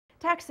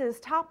Texas'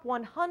 top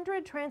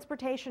 100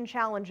 transportation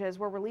challenges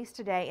were released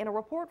today in a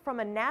report from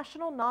a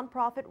national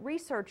nonprofit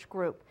research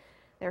group.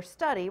 Their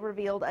study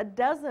revealed a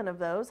dozen of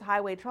those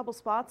highway trouble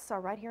spots are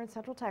right here in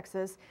Central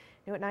Texas.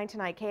 New at 9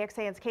 tonight,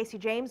 KXAN's Casey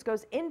James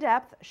goes in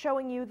depth,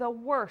 showing you the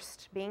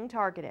worst being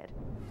targeted.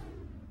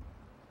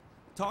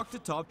 Talk to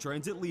top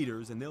transit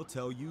leaders and they'll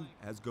tell you,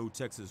 as go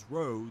Texas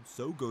roads,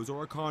 so goes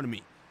our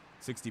economy.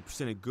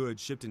 60% of goods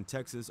shipped in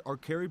Texas are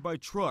carried by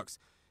trucks.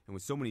 And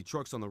with so many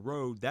trucks on the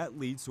road, that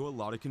leads to a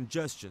lot of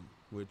congestion,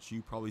 which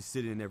you probably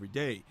sit in every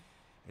day.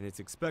 And it's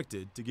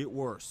expected to get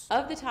worse.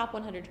 Of the top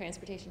 100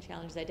 transportation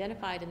challenges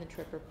identified in the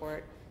trip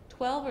report,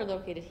 12 are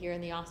located here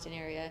in the Austin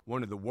area.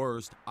 One of the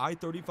worst,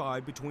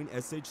 I-35 between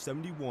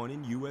SH-71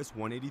 and US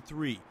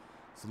 183.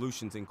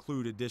 Solutions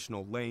include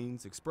additional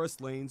lanes, express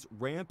lanes,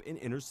 ramp, and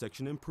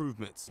intersection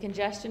improvements.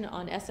 Congestion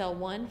on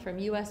SL1 from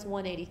US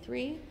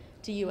 183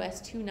 to US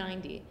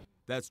 290.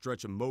 That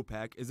stretch of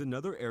Mopac is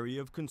another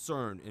area of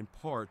concern, in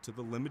part to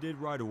the limited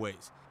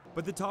right-of-ways.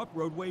 But the top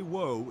roadway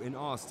woe in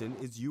Austin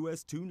is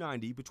US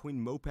 290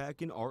 between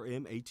Mopac and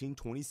RM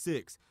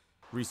 1826.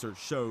 Research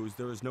shows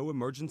there is no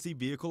emergency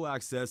vehicle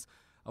access,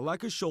 a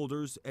lack of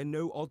shoulders, and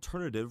no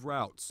alternative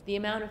routes. The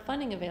amount of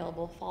funding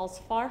available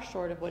falls far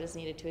short of what is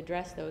needed to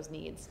address those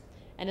needs.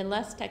 And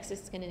unless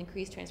Texas can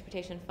increase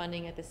transportation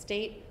funding at the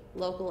state,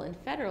 local, and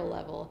federal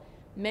level,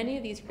 many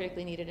of these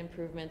critically needed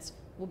improvements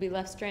will be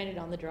left stranded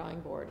on the drawing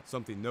board.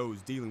 Something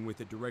those dealing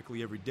with it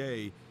directly every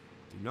day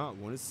do not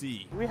want to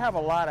see. We have a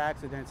lot of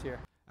accidents here.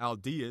 Al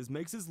Diaz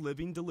makes his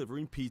living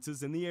delivering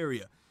pizzas in the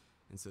area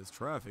and says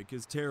traffic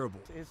is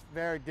terrible. It's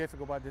very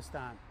difficult by this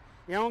time.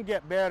 You don't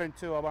get better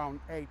until around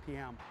 8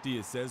 p.m.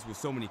 Diaz says with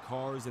so many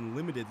cars and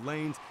limited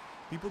lanes,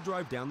 people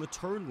drive down the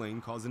turn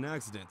lane causing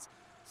accidents,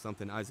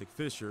 something Isaac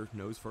Fisher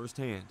knows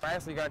firsthand. I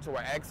actually got into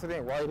an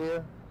accident right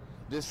here,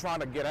 just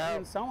trying to get out.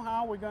 And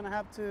somehow we're going to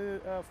have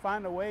to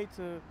find a way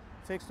to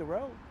fix the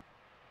road.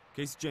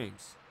 Casey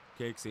James,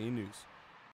 KXAN News.